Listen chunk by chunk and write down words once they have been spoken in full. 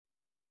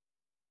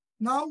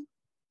Now,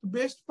 the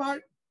best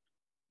part,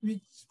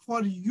 which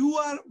for you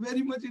are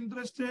very much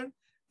interested,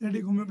 that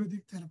is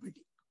homeopathic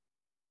therapeutic.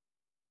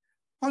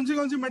 कौन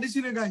सी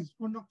medicine है guys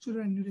for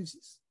nocturnal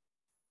enuresis?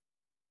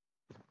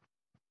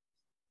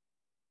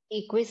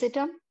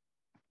 Equisetum.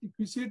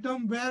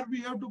 Equisetum, where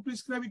we have to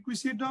prescribe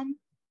equisetum?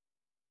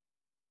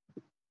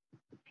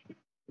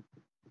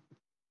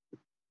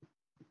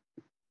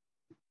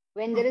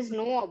 When there is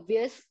no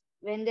obvious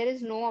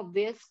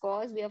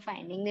cause, we are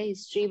finding the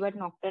history, but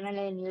nocturnal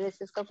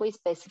enuresis का कोई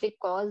specific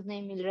cause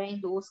नहीं मिल रहा है.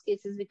 In those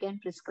cases, we can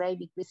prescribe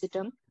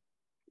equisetum.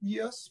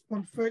 Yes,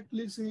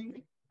 perfectly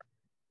saying.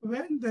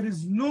 When there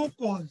is no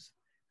cause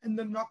and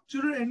the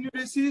nocturnal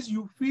enuresis,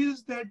 you feel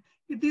that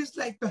it is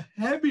like a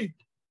habit.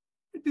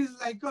 It is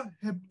like a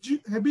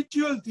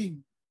habitual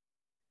thing.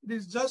 It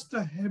is just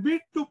a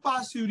habit to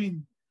pass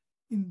urine.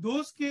 In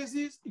those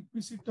cases,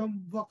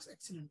 equisetum works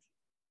excellently.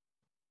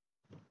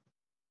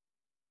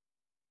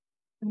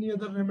 Any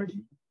other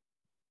remedy?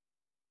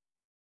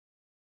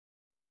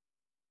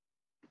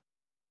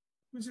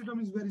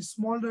 Equisetum is very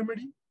small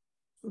remedy.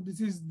 So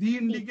this is the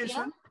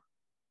indication.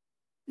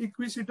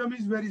 Equisetum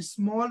is very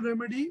small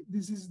remedy.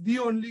 This is the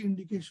only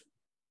indication.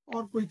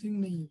 और कोई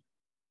thing नहीं है.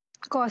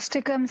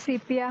 Causticum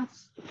sepia.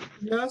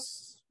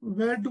 Yes.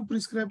 Where to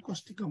prescribe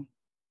causticum?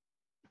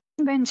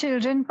 When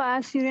children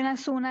pass urine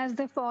as soon as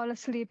they fall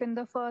asleep in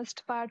the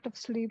first part of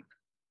sleep.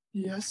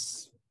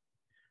 Yes.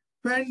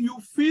 When you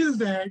feel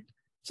that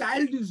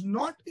child is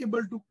not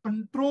able to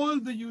control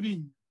the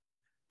urine,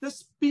 the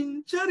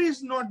sphincter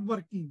is not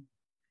working,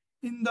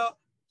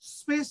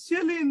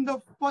 especially in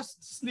the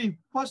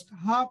first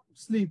half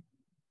sleep,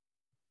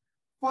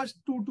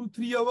 first 2 to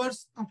 3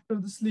 hours after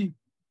the sleep,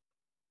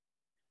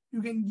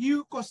 you can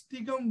give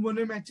causticum 1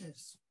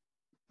 mHs.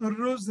 हर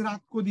रोज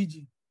रात को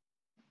दीजिए,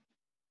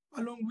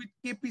 along with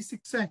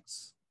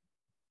KP6X.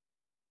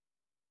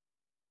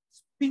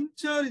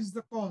 Sphincter is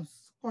the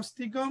cause.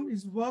 Causticum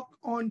is work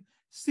on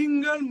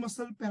single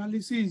muscle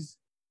paralysis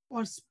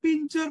or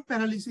sphincter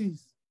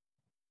paralysis.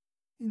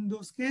 In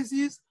those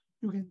cases,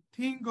 you can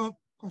think of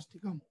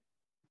causticum.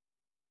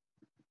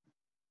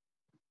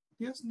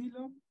 Yes,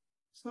 Neelam?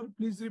 Sir,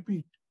 please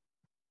repeat.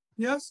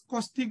 Yes,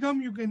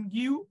 causticum you can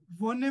give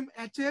 1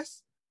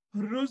 mHs.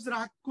 हर रोज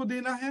रात को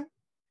देना है.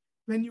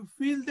 When you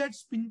feel that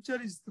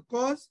sphincter is the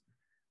cause,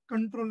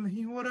 control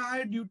नहीं हो रहा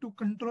है due to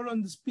control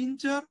on the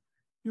sphincter,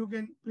 you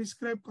can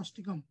prescribe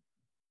causticum.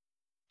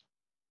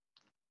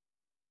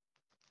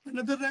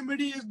 Another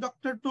remedy is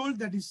doctor told,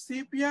 that is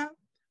sepia.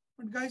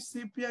 But guys,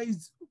 sepia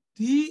is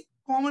the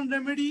common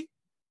remedy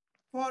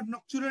for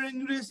nocturnal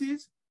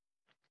enuresis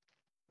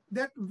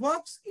that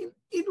works in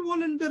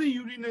involuntary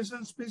urination,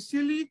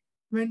 especially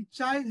when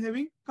child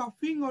having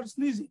coughing or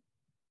sneezing.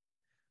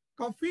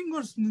 Coughing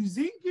or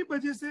sneezing की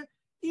वजह से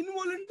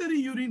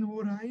involuntary urine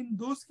हो रहा है. In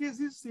those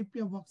cases,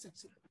 sepia works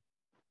excellent.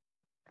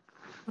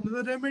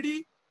 Another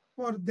remedy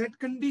for that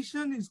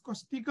condition is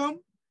causticum,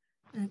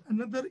 and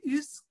another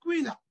is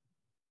squilla,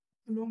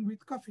 along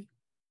with coughing.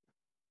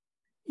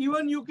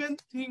 Even you can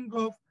think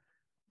of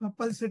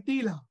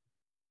pulsatilla.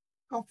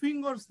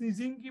 Coughing or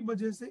sneezing की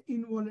वजह से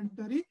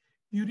involuntary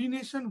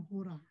urination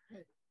हो रहा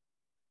है.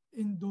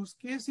 In those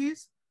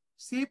cases,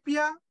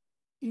 sepia.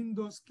 In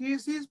those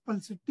cases,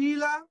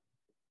 pulsatilla.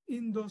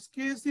 In those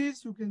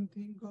cases, you can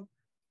think of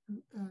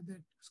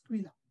that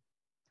squilla.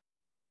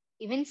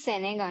 Even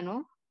Seneca,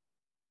 no?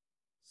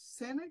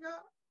 Seneca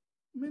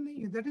में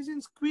नहीं है. That is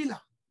in squilla.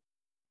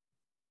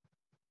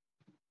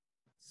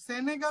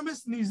 Seneca में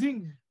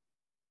sneezing है.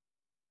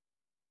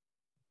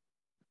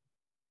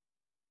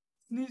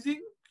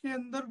 Sneezing के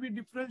अंदर we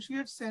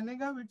differentiate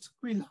Seneca with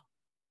squilla.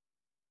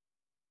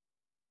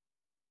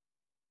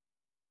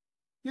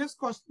 Yes,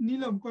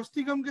 Neelam,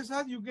 causticum के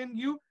साथ you can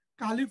give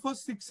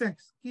Califos 6X,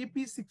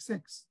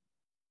 KP6X.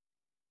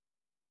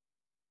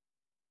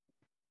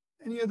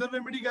 Any other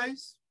remedy,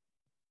 guys?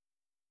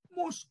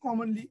 Most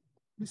commonly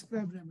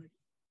prescribed remedy.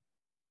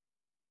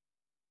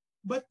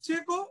 बच्चे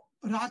को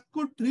रात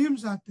को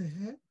ड्रीम्स आते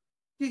हैं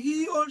कि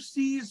he or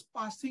she is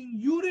passing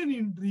urine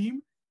in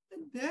dream,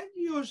 and then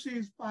he or she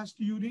is passed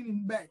urine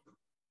in bed.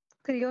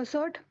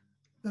 Creosote.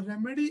 The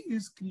remedy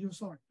is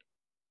creosote.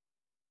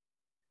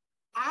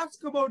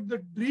 Ask about the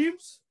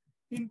dreams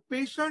in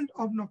patient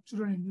of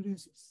nocturnal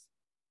enuresis.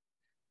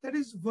 That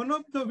is one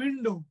of the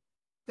window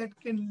that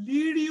can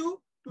lead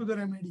you to the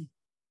remedy.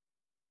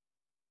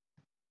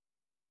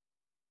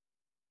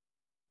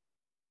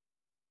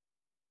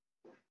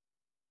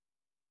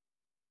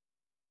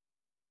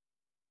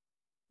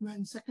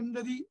 When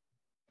secondary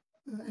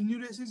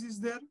enuresis is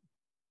there,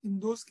 in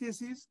those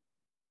cases,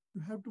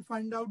 you have to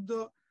find out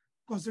the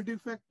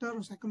causative factor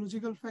or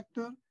psychological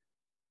factor.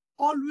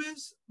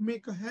 Always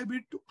make a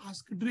habit to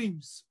ask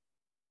dreams.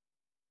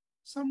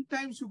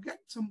 Sometimes you get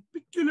some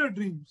peculiar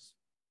dreams.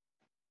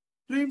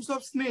 Dreams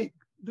of snake,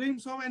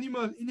 dreams of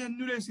animal in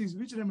enuresis.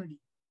 Which remedy?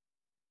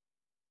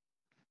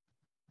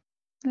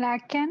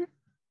 Lacan.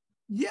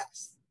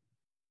 Yes.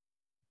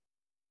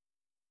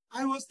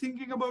 I was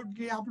thinking about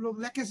कि आप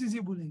लोग लैकेसिसी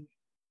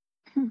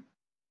बोलेंगे.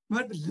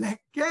 But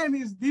Lacan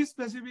is the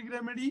specific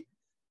remedy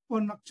for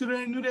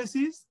nocturnal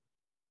enuresis.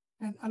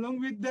 And along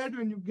with that,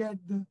 when you get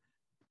the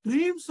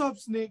dreams of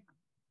snake,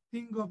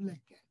 think of leg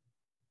can.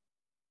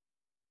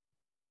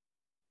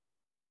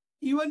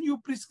 Even you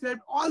prescribe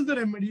all the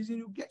remedies and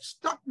you get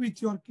stuck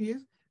with your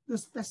case, the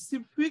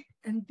specific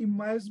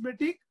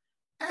antimiasmatic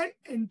and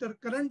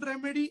intercurrent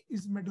remedy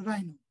is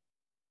Medorrhinum.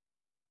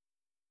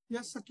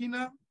 Yes,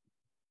 Sakina,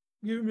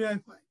 give me a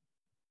high five.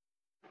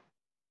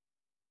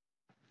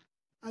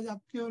 आज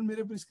आपके और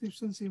मेरे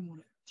prescription same हो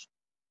रहे हैं.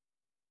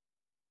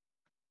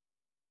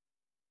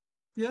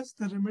 Yes,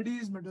 the remedy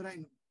is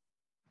Medorrhinum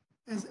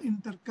as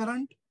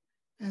intercurrent,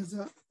 as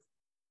a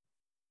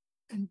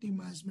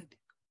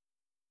antimiasmatic,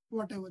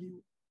 whatever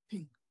you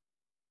think.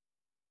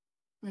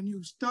 When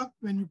you stuck,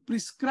 when you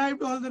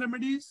prescribed all the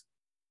remedies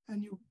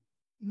and you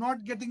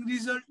not getting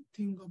result,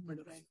 think of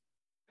Medorrhinum.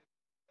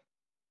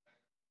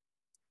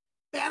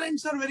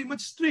 Parents are very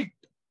much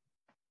strict.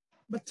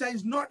 Bacha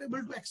is not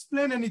able to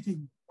explain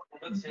anything.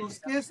 In those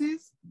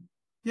cases,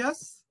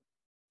 yes?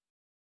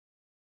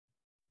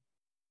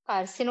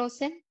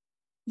 Carcinosin?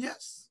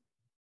 Yes.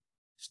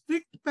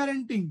 Strict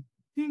parenting,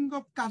 think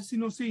of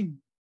carcinosin.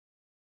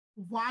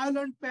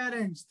 Violent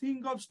parents,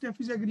 think of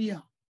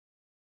Staphysagria.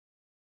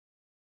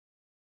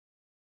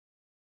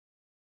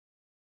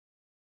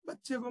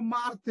 बच्चे को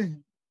मारते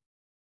हैं,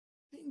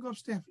 think of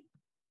Staphy.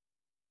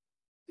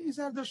 These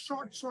are the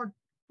short,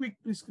 quick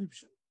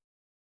prescription.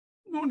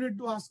 No need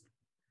to ask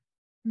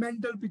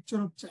mental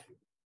picture of child.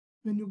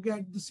 When you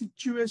get the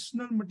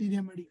situational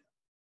materia medica,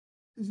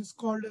 this is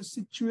called a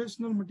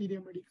situational materia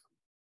medica,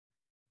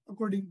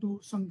 according to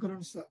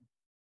Sankaran sir.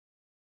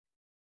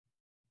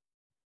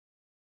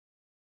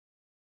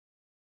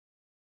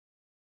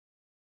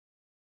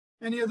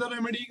 Any other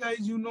remedy, guys,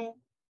 you know,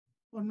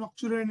 for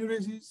nocturnal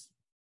enuresis?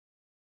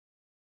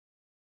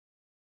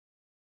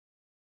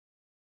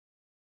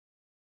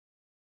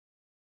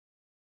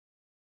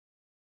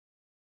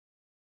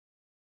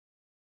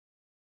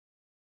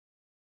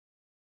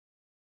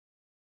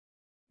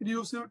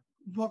 Enuresis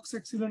works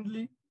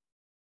excellently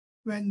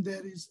when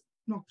there is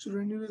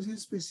nocturnal enuresis,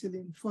 especially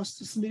in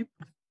first sleep,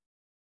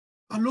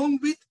 along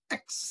with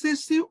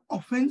excessive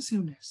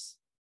offensiveness.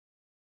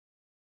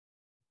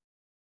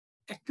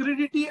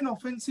 Acridity and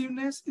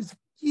offensiveness is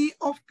key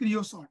of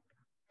creosote.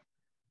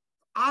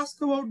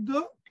 Ask about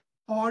the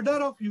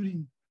order of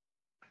urine.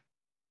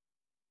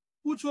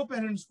 पूछो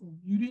parents को,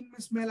 urine में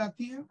smell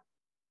आती है?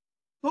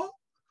 तो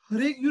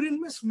हर एक urine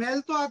में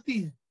smell तो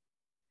आती है,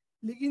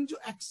 लेकिन जो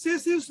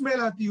एक्सेसिव स्मेल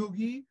आती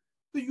होगी,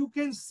 तो you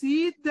can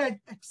see that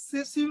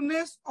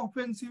excessiveness,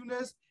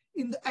 offensiveness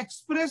in the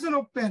expression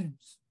of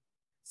parents.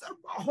 Sir,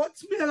 बहुत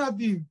स्मेल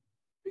आती है.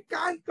 We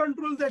can't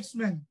control that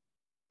smell.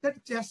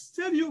 That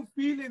gesture you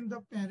feel in the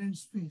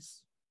parent's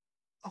face.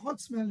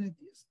 बहुत स्मेल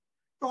रहती है.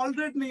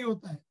 टॉलरेट नहीं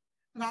होता है.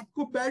 रात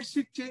को बेड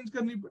शीट चेंज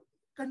करनी पड़ती,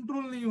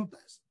 कंट्रोल नहीं होता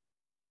है.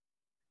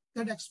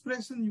 That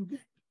expression you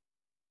get.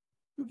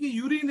 क्योंकि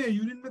यूरिन है,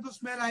 यूरिन में तो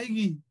स्मेल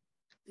आएगी,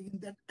 लेकिन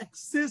that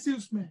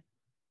excessive smell,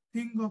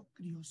 think of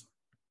creosote.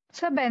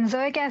 Sir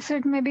benzoic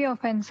acid में भी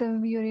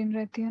ऑफेंसिव यूरिन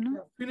रहती है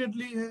ना?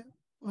 Definitely है.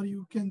 और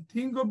you can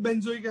think of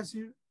benzoic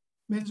acid.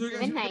 Benzoic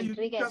acid का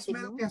यूरिन का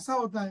स्मेल कैसा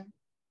होता है?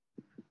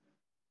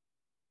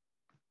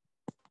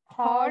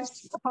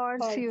 Horse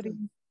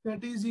urine.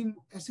 That is in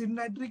acid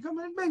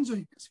nitricum and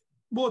benzoic acid.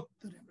 Both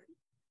the remedy.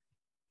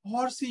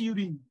 Horsey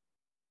urine.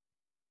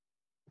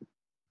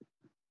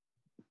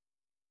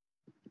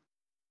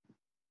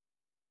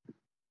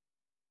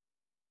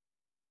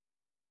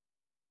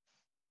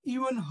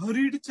 Even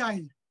hurried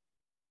child,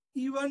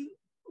 even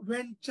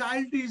when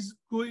child is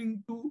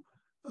going to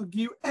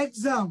give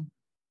exam,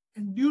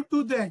 and due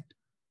to that,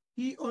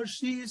 he or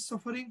she is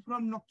suffering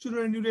from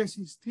nocturnal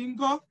enuresis.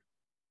 Think of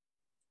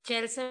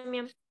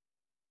Chalcemium.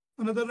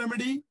 another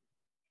remedy.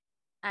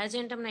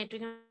 Argentum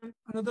nitricum.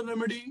 Another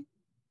remedy.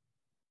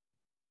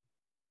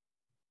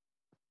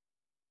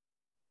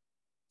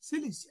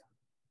 Silicea.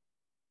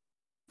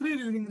 3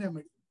 living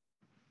remedy.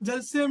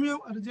 Jalcemium,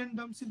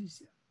 argentum,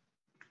 silicea.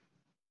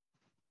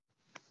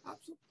 आप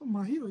सब तो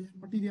माहिर हो यार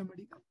materia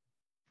medical,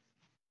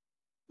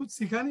 कुछ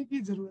सिखाने की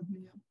जरूरत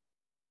नहीं है.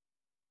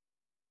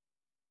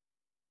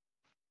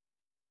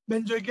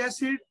 Benzoic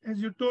acid,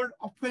 as you told,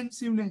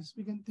 offensiveness,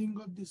 we can think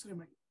of this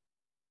remedy.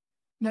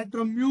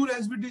 Natriumur,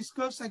 as we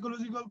discussed,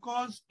 psychological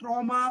cause,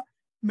 trauma,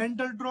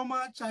 mental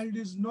trauma, child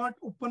is not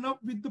open up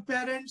with the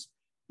parents,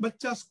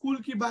 बच्चा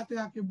school की बातें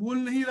आके बोल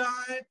नहीं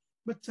रहा है,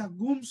 बच्चा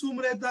गुमसुम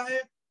रहता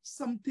है,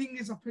 something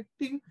is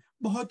affecting,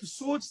 बहुत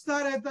सोचता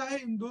रहता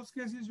है. In those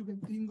cases, you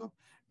can think of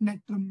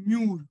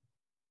natriumur.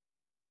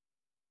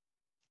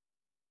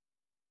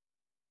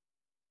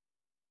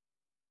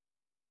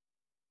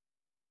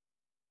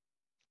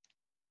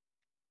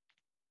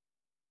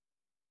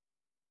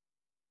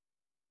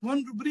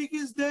 One rubric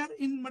is there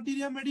in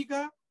materia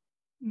medica,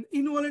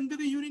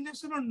 involuntary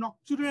urination or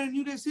nocturnal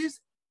enuresis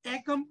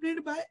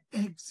accompanied by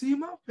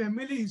eczema,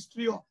 family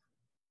history of.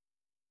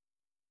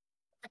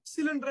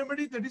 Excellent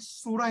remedy, that is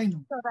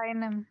Sorinum.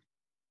 Sorinum.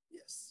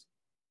 Yes.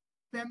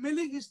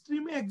 Family history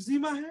में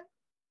eczema है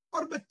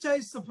और बच्चा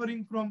is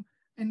suffering from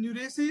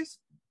enuresis.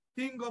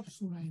 think of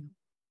Surino.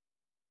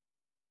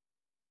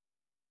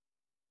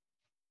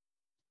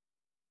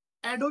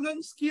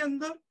 Adolescence के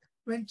अंदर,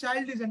 when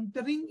child is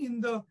entering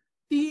in the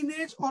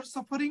teenage or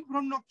suffering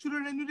from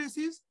nocturnal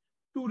enuresis,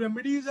 two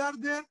remedies are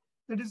there,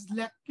 that is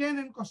leccan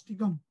and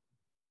causticum.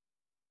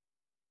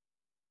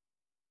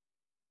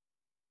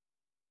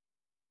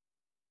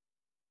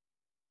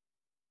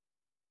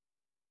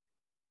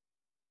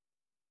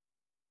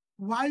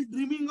 While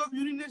dreaming of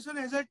urination,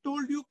 as I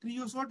told you,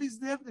 creosote is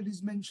there, that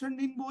is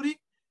mentioned in boric.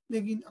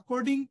 Again,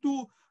 according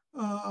to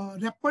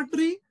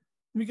repertory,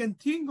 we can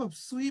think of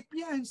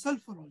sepia and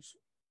sulfur also.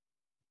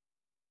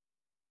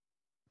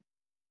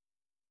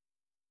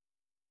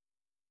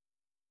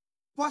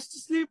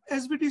 First sleep,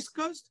 as we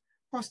discussed,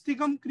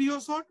 causticum,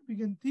 creosote, we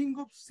can think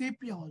of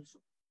sepia also.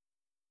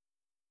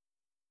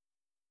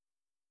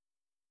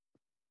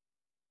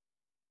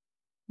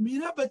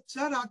 मेरा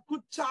बच्चा रात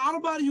को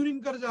 4 बार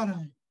urine कर जा रहा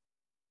है.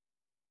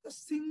 The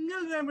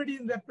single remedy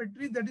in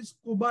repertory, that is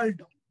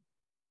cobaltum.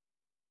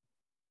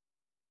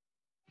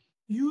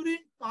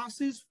 Urine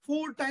passes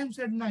 4 times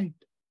at night.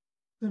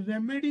 The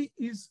remedy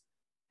is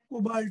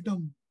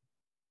cobaltum.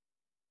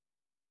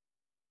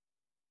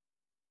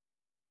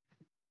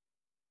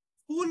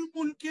 Full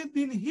moon के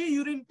दिन ही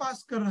यूरिन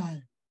पास कर रहा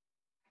है.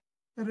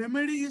 The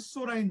remedy is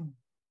Sorino,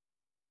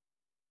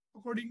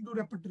 according to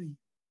repertory.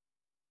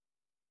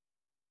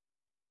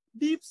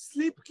 Deep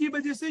sleep की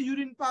वजह से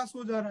यूरिन पास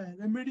हो जा रहा है.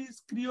 Remedy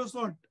is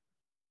creosote.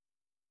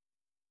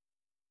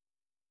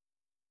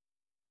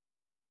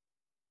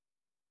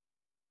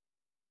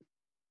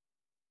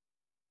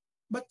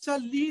 बच्चा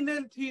lean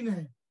and thin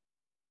है.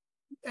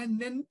 And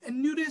then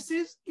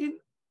enuresis in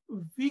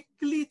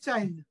weakly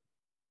child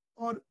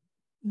or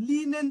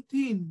lean and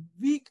thin,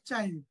 weak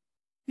child.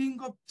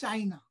 Think of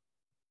China.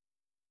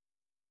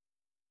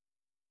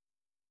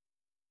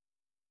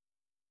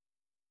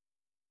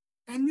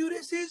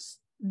 Enuresis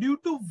due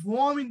to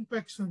worm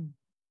infection.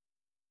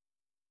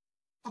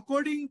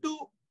 According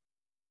to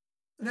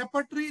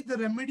repertory, the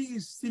remedy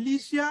is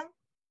Cilicia,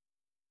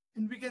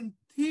 and we can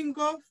think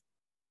of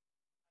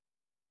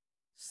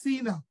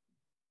Sina.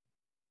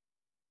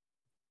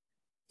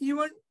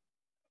 Even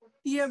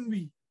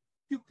TMV,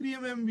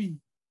 Tucrium MV,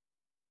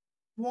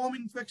 worm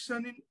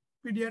infection in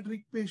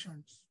pediatric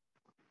patients.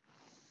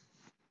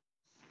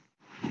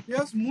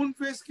 Yes, moon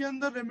phase के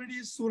अंदर remedy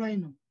is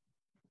Sorino.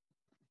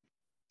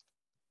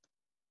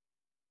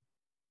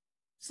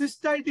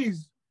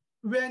 Cystitis,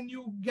 when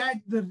you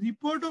get the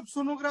report of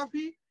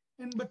sonography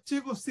and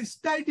बच्चे को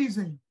cystitis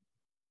है,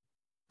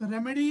 the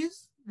remedy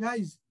is,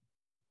 guys,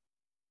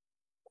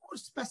 more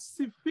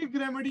specific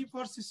remedy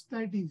for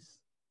cystitis.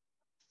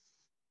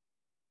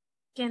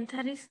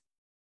 Cantharis.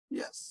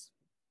 Yes.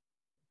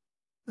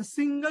 The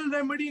single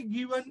remedy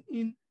given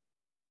in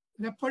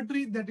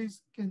repertory, that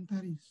is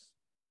Cantharis.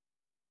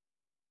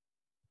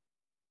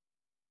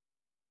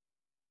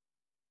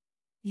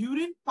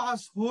 Urine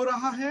pass हो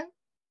रहा है,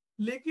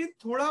 लेकिन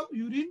थोड़ा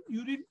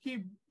urine की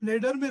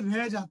bladder में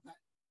रह जाता है.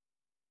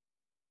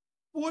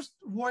 Post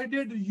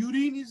voided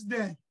urine is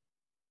there.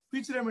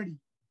 Which remedy?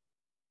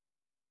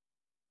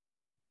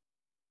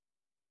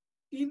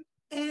 In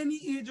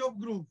any age of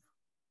group.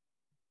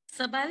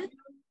 Sabal.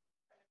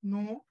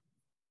 No.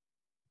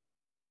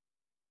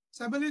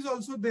 Sabal is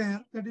also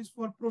there. That is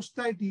for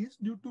prostatitis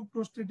due to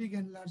prostatic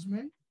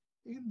enlargement.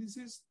 Again, this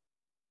is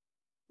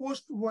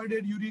post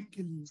voided urine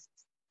के लिए.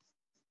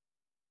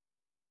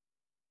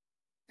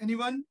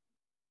 Anyone?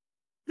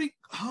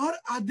 हर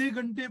आधे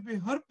घंटे पे,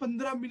 हर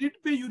 15 minute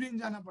पे urine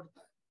जाना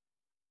पड़ता है.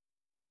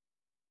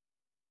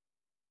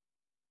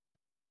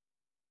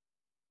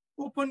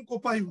 Open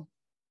Copaiva.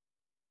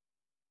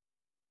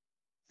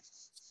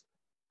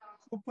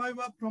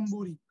 Copaiva from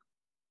boric.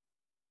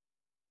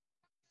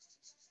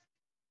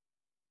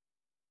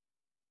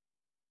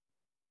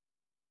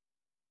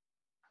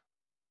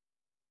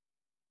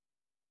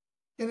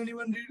 Can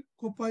anyone read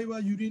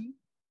Copaiva urine?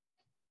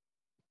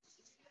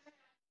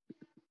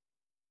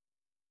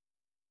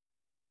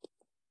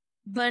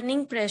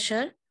 Burning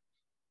pressure,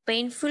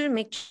 painful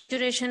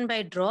micturition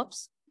by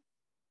drops,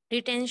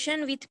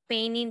 retention with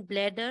pain in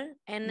bladder,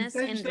 anus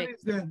and Retention rectum.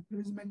 is there. There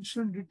is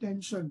mentioned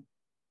retention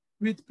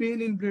with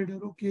pain in bladder.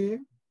 Okay.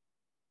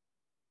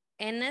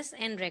 Anus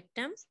and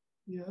rectum,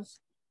 Yes.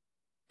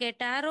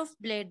 catarrh of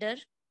bladder,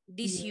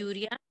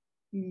 dysuria,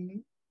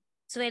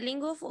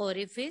 swelling of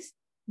orifice,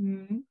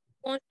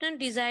 constant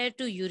desire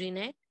to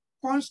urinate.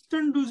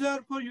 Constant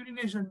desire for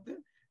urination.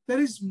 There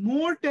is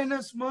more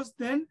tenesmus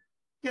than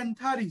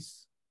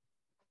Cantharis.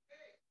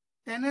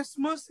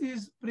 Tenesmus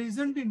is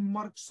present in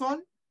Merksol.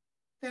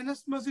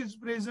 Tenesmus is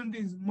present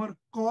in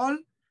Mercol.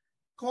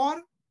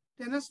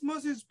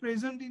 Tenesmus is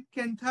present in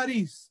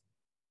Cantharis.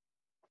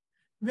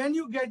 When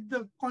you get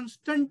the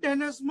constant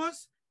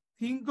tenesmus,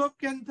 think of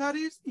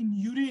Cantharis in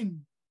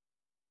urine.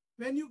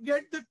 When you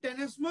get the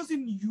tenesmus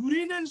in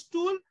urine and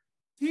stool,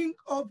 think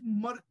of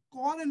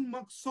Mercol and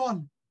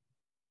Merksol.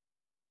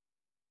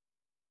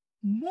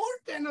 More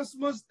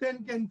tenesmus than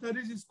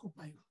Cantharis is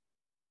Copaiva.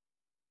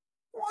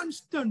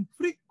 Constant,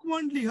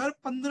 frequently, her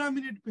 15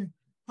 minute पे,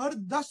 हर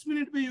 10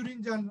 minute पे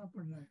urine जानना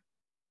पड़ रहा है.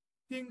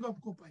 Think of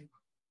कोपाइवा.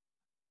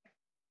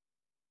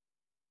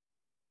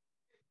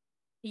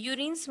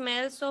 Urine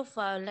smells of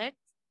violet,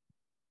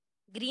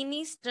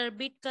 greenish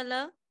turbid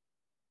color,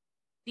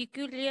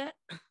 peculiar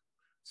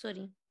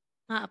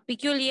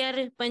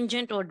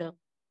pungent odor.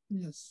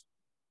 Yes,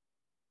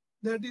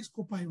 that is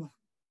कोपाइवा,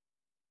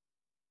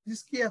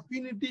 जिसकी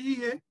affinity ही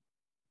है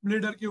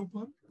bladder के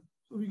ऊपर.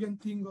 So we can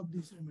think of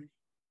this remedy.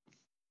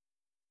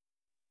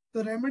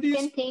 The remedy You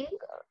is can think.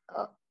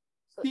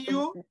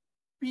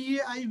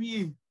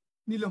 COPAIVA,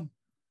 Nilam,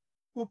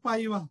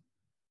 कोपाइवा.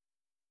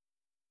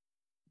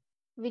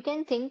 We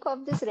can think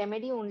of this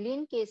remedy only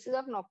in cases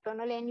of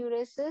nocturnal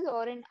enuresis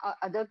or in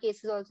other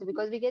cases also,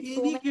 because we get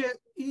so many.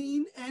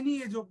 In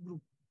any age of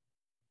group.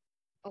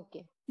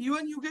 Okay.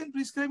 Even you can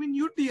prescribe in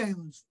UTI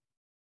also.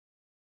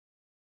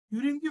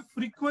 Urine की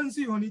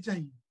frequency होनी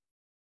चाहिए.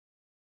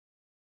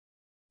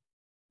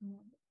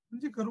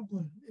 मुझे करूँ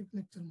कौन एक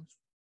lecture में.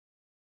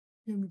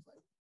 Give me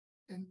 5,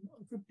 10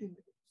 or 15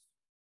 minutes.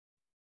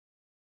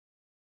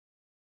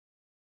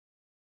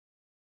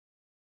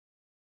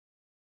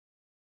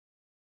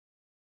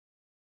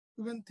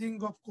 You can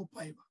think of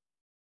कोपाइवा.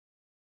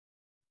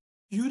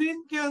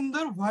 Urine के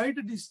अंदर व्हाइट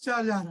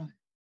डिस्चार्ज आ रहा है.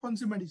 कौन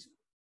सी medicine?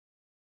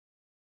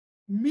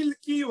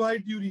 Milky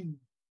white urine.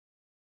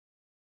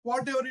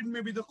 Whatever it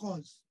may be the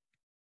cause.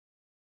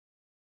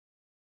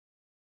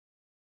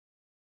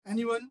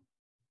 Anyone?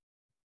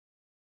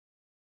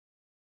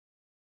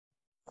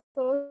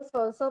 So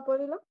salsa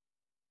porila?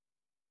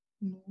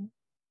 No.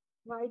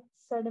 White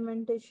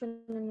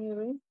sedimentation in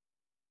urine.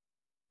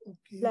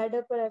 Okay.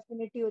 Bladder पर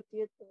affinity होती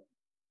है तो.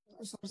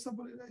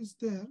 Sarsaparilla is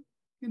there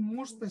in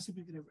more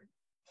specific remedy.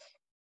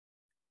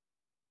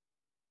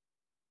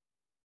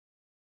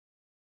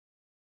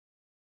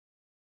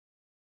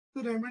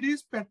 The remedy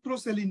is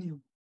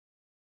petroselenium.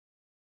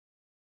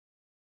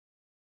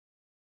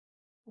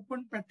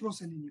 Open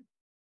petroselenium.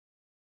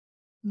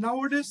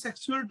 Nowadays,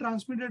 sexual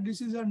transmitted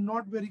diseases are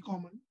not very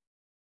common.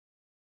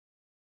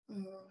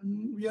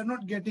 We are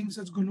not getting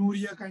such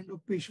gonorrhea kind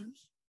of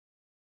patients.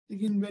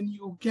 Again, when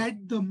you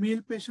get the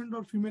male patient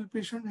or female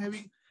patient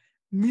having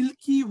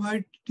milky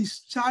white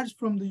discharge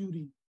from the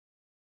urine,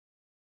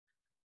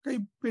 कई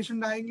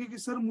patient आएंगे कि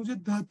sir मुझे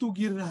धातु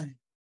गिर रहा है.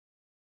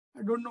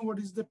 I don't know what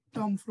is the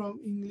term from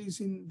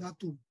English in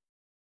dhatu.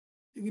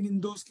 Again,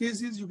 in those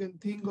cases, you can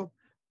think of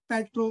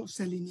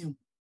petroselenium.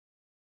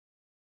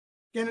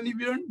 Can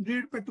anyone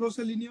read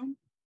petroselenium?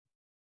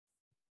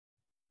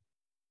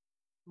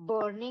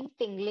 Burning,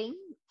 tingling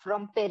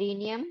from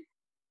perineum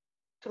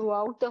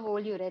throughout the whole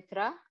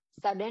urethra,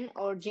 sudden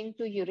urging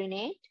to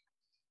urinate,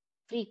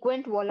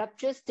 frequent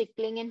voluptuous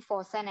tickling in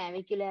fossa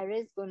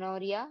navicularis,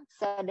 gonorrhea,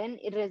 sudden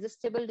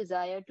irresistible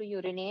desire to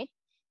urinate,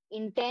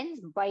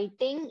 intense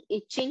biting,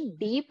 itching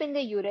deep in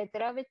the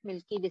urethra with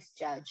milky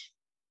discharge.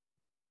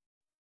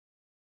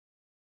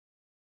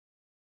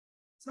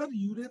 Sir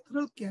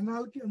urethral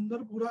canal के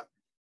अंदर पूरा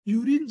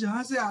urine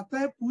जहां से आता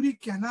है पूरी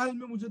canal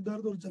में मुझे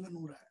दर्द और जलन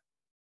हो रहा है.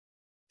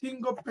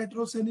 Think of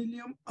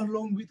petroselenium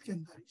along with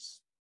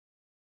cantharis.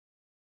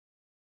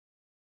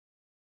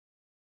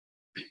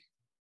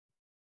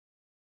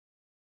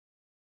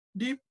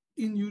 Deep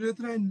in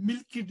urethra and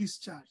milky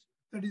discharge.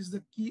 That is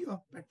the key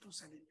of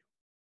petroselenium.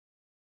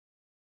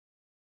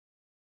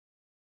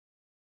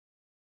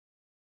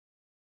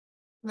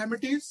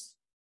 Remedies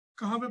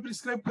कहाँ पे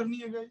prescribe करनी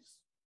है guys?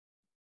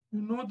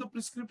 You know the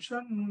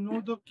prescription, you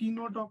know the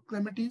keynote of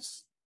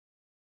clemitis.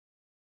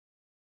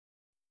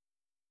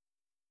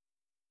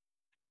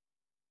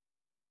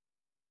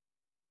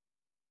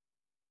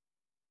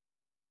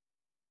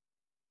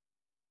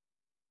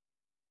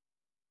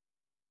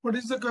 What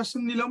is the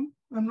question, Nilam?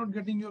 I'm not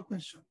getting your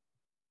question.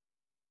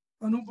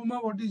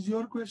 Anupama, what is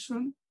your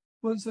question?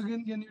 Once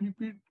again, can you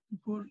repeat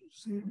before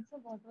said? So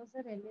what was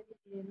the remedy?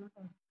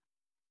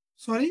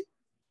 Sorry?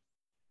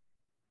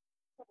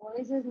 The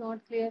voice is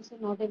not clear, so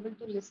not able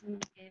to listen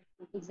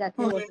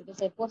exactly what it is.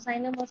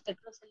 Eposinum or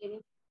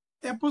tetraselenium?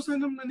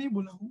 Eposinum मैं नहीं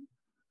बोला हूँ.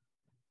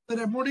 The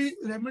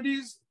remedy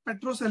is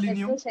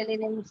petroselenium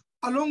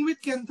along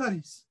with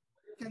cantharis.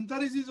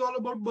 Cantharis is all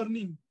about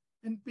burning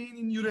and pain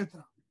in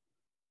urethra.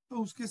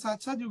 तो उसके साथ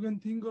साथ you can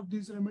think of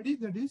this remedy,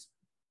 that is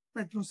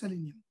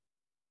petroselenium.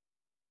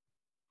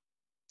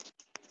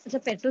 So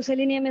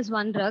petroselenium is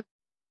one drug.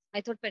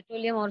 I thought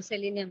petroleum or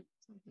selenium.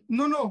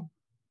 No.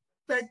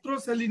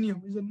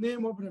 Petroselenium is the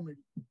name of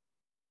remedy.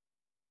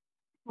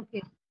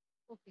 Okay.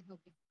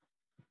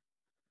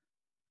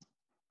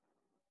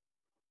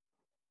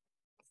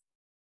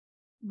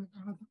 मैं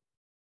कहा था?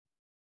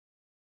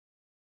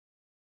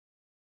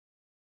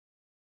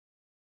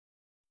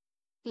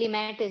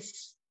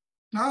 Clematis.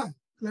 हाँ,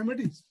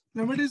 clematis.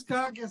 Clematis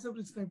कहाँ कैसे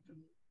prescribe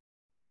करना?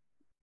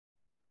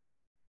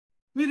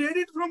 We read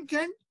it from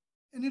Kent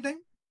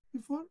anytime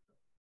before?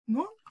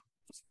 No?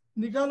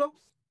 निकालो.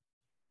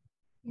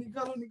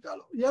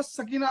 Yes,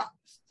 Sakina.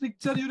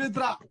 Stricture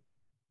urethra.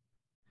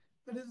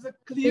 That is a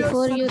clear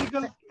Before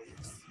surgical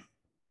case.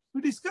 We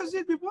discussed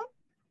it before,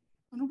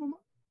 Anupama?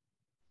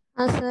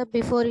 Sir,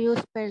 before you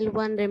spelled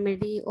one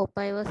remedy,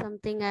 Opaiva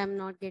something I am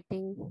not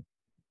getting.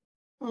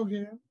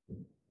 Okay.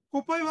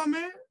 Copaiva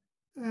mein,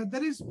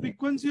 there is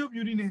frequency of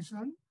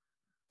urination.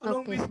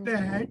 Along Okay, with sir.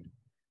 that,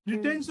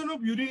 retention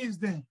of urine is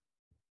there.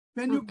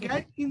 When you Okay.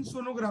 get in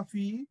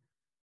sonography,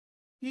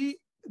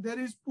 there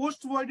is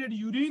post-voided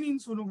urine in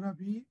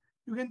sonography,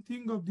 you can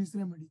think of this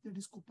remedy, that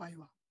is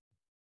Copaiva.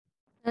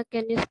 Sir,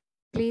 can you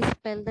please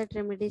spell that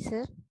remedy,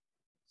 sir?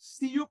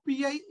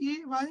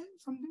 Copaiva,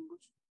 something good?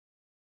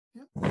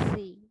 Yeah.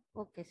 C.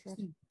 Okay, sir.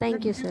 C. Thank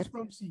That you, begins sir.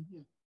 from C.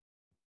 Yeah.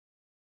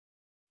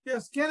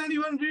 Yes, can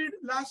anyone read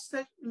last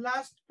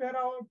para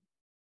of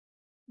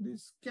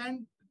this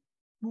Kent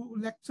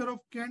lecture of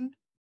Kent,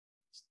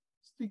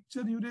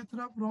 stricture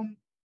urethra from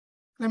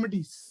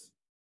Clematis?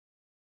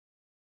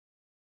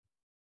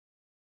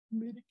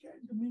 मेरी क्या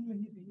जमीन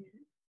नहीं रही है.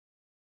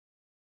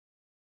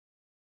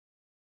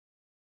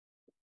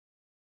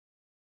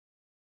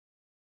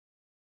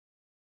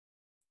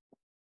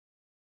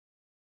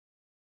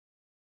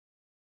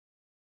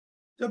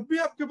 जब भी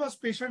आपके पास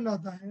patient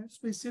आता है,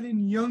 स्पेशली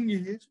इन यंग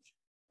एज,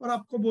 और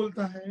आपको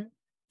बोलता है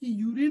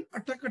कि यूरिन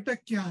अटक अटक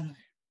क्या आ रहा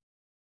है.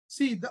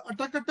 See, the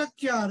अटक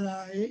क्या आ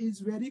रहा है is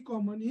very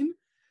common in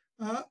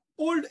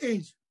old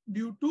age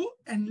due to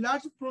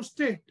enlarged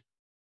prostate.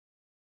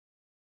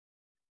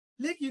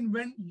 लेकिन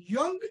when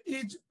young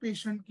age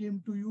patient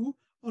came to you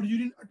और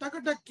यूरिन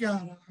अटक क्या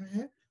आ रहा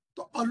है,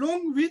 तो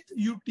along with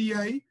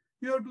UTI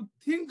you have to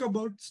think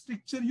about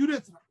stricture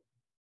urethra.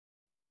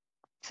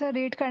 Sir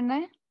read करना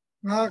है.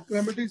 हाँ,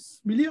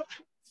 क्लेमेटिस मिली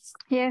आपको?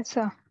 Yes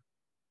sir.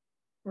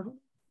 पढ़ो.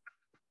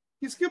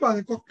 किसके बाद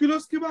है?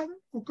 कोक्यूलस के बाद है?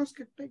 कोकस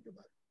कैक्टाई के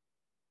बाद?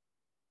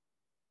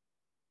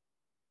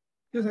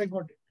 Yes, I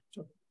got it.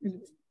 चलो, मिल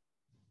गई.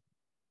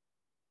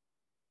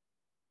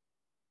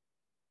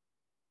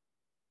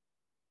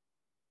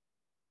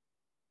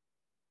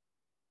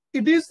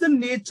 It is the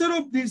nature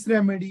of this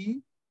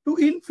remedy to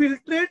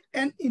infiltrate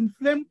and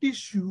inflame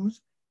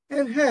tissues,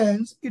 and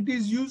hence it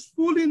is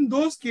useful in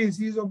those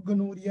cases of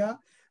gonorrhea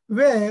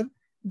where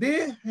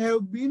they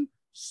have been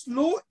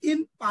slow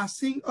in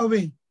passing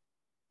away,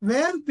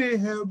 where they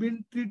have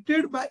been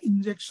treated by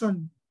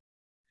injection.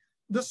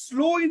 The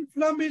slow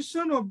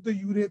inflammation of the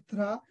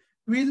urethra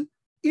will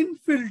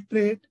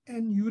infiltrate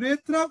and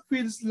urethra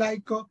feels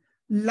like a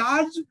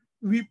large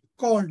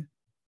whipcord,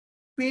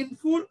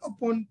 painful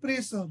upon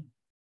pressure.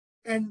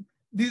 And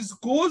this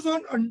goes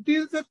on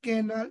until the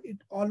canal is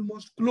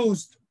almost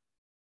closed.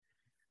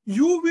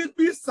 You will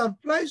be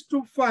surprised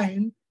to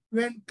find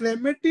when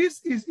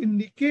clematis is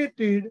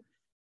indicated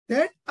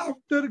that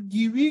after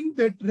giving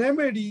that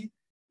remedy,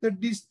 the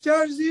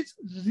discharge is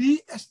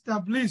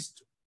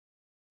re-established.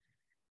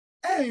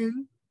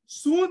 And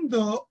soon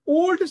the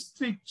old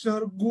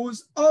stricture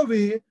goes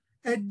away.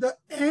 At the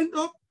end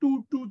of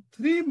 2 to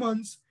 3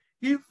 months,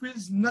 he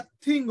feels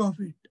nothing of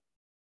it.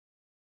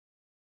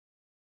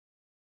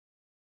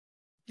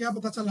 क्या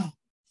पता चला?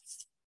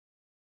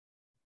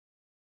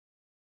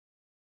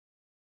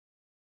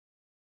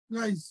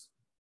 Guys,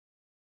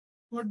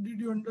 what did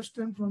you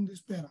understand from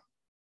this para?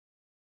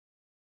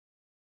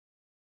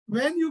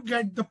 When you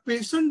get the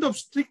patient of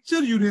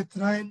stricture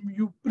urethra and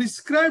you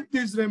prescribe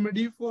this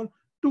remedy for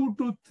 2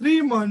 to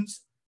 3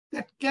 months,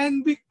 that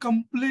can be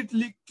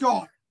completely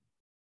cured.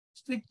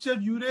 Stricture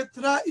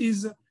urethra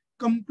is a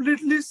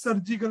completely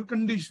surgical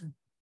condition.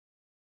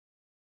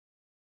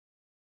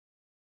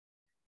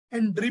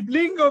 And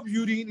dribbling of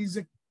urine is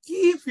a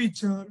key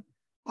feature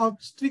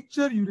of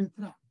stricture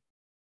urethra.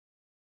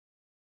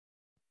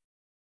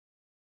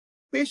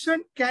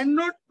 Patient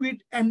cannot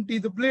quit empty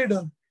the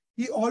bladder.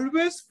 He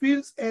always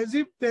feels as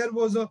if there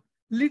was a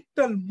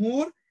little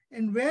more,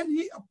 and when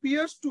he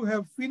appears to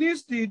have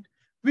finished it,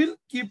 will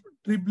keep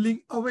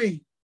dribbling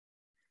away.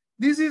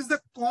 This is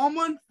the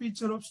common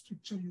feature of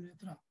stricture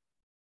urethra.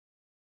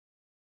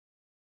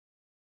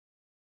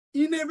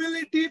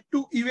 Inability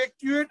to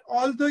evacuate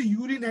all the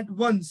urine at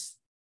once.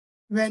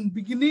 When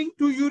beginning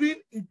to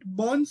urine, it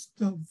burns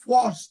the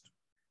worst.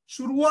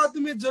 शुरुआत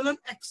में जलन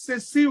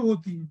excessive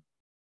होती है.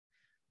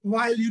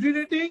 While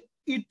urinating,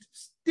 it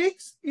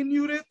sticks in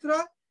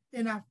urethra,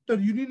 and after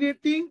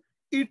urinating,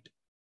 it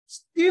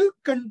still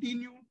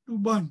continue to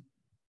burn.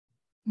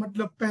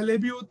 मतलब पहले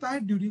भी होता है,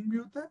 during भी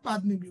होता है,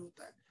 बाद में भी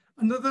होता है.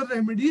 Another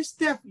remedy is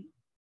Staphy.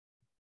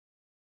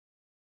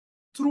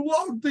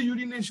 Throughout the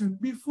urination,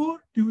 before,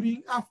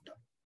 during, after.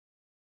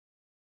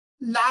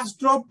 Last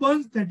drop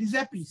burns, that is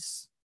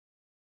Apis.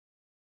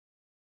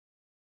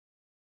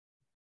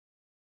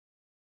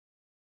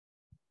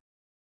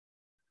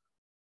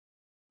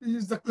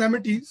 This is the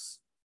clematis.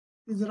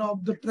 These are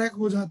off the track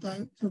हो जाता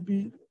है जब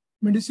भी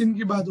medicine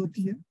की बात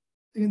होती है.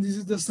 Again, this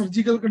is the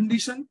surgical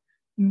condition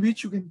in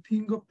which you can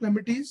think of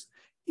clematis.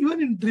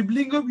 Even in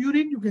dribbling of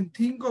urine, you can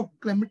think of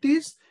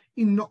clematis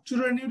in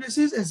nocturnal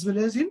enuresis as well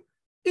as in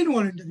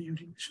involuntary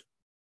urination,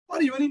 or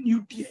even in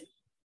UTI.